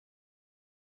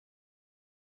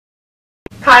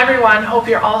Hi everyone, hope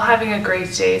you're all having a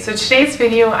great day. So today's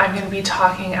video I'm going to be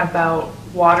talking about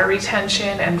water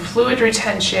retention and fluid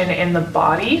retention in the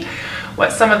body,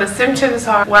 what some of the symptoms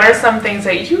are, what are some things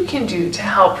that you can do to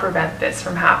help prevent this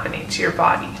from happening to your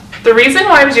body. The reason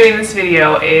why I'm doing this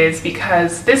video is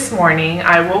because this morning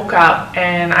I woke up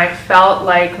and I felt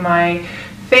like my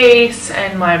face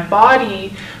and my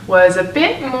body was a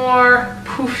bit more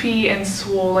poofy and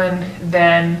swollen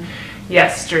than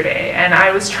yesterday, and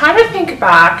I was trying to think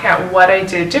back at what I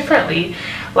did differently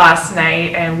last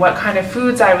night and what kind of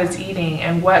foods I was eating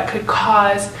and what could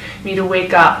cause me to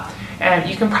wake up. And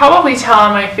you can probably tell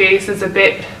on my face it's a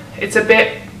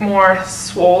bit more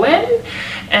swollen,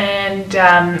 and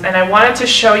I wanted to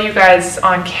show you guys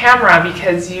on camera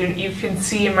because you can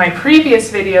see in my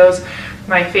previous videos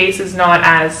my face is not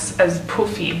as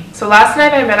poofy. So last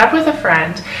night I met up with a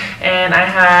friend and I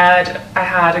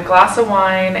had a glass of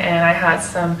wine and I had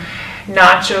some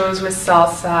nachos with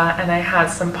salsa and I had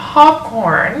some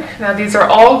popcorn. Now these are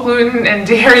all gluten and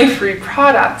dairy-free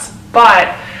products,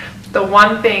 but the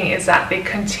one thing is that they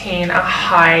contain a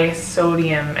high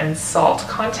sodium and salt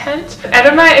content.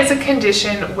 Edema is a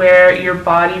condition where your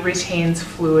body retains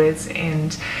fluids,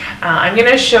 and I'm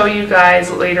going to show you guys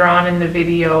later on in the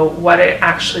video what it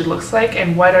actually looks like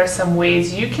and what are some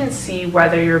ways you can see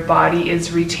whether your body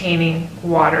is retaining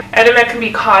water. Edema can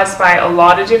be caused by a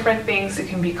lot of different things. It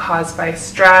can be caused by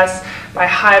stress, by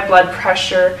high blood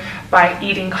pressure, by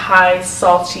eating high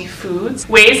salty foods.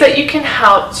 Ways that you can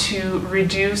help to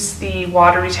reduce the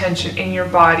water retention in your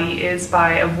body is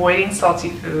by avoiding salty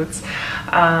foods.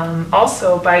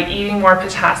 Also by eating more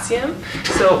potassium.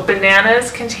 So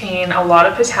bananas contain a lot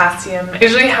of potassium. I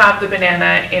usually have the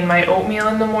banana in my oatmeal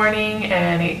in the morning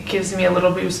and it gives me a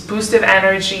little boost of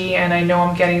energy, and I know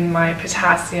I'm getting my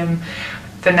potassium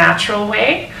the natural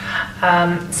way.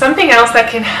 Something else that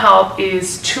can help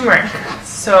is turmeric.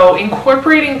 So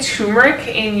incorporating turmeric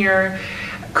in your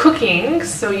cooking,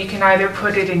 so you can either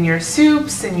put it in your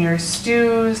soups, in your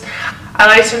stews. I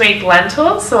like to make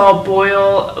lentils, so I'll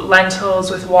boil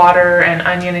lentils with water and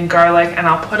onion and garlic, and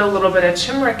I'll put a little bit of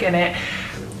turmeric in it.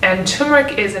 And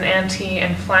turmeric is an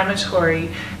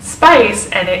anti-inflammatory spice,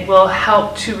 and it will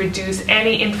help to reduce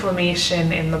any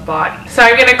inflammation in the body. So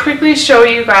I'm going to quickly show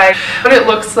you guys what it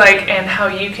looks like and how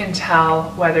you can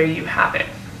tell whether you have it.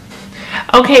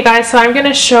 Okay guys, so I'm going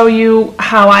to show you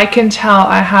how I can tell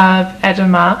I have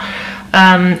edema.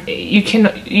 You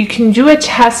can do a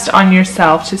test on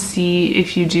yourself to see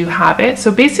if you do have it.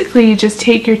 So basically you just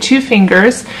take your two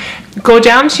fingers, go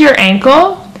down to your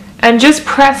ankle, and just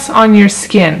press on your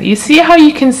skin. You see how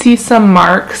you can see some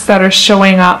marks that are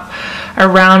showing up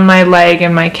around my leg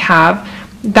and my calf?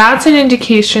 That's an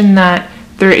indication that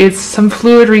there is some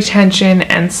fluid retention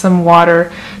and some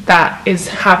water that is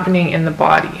happening in the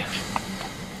body.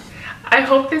 I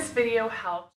hope this video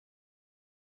helped.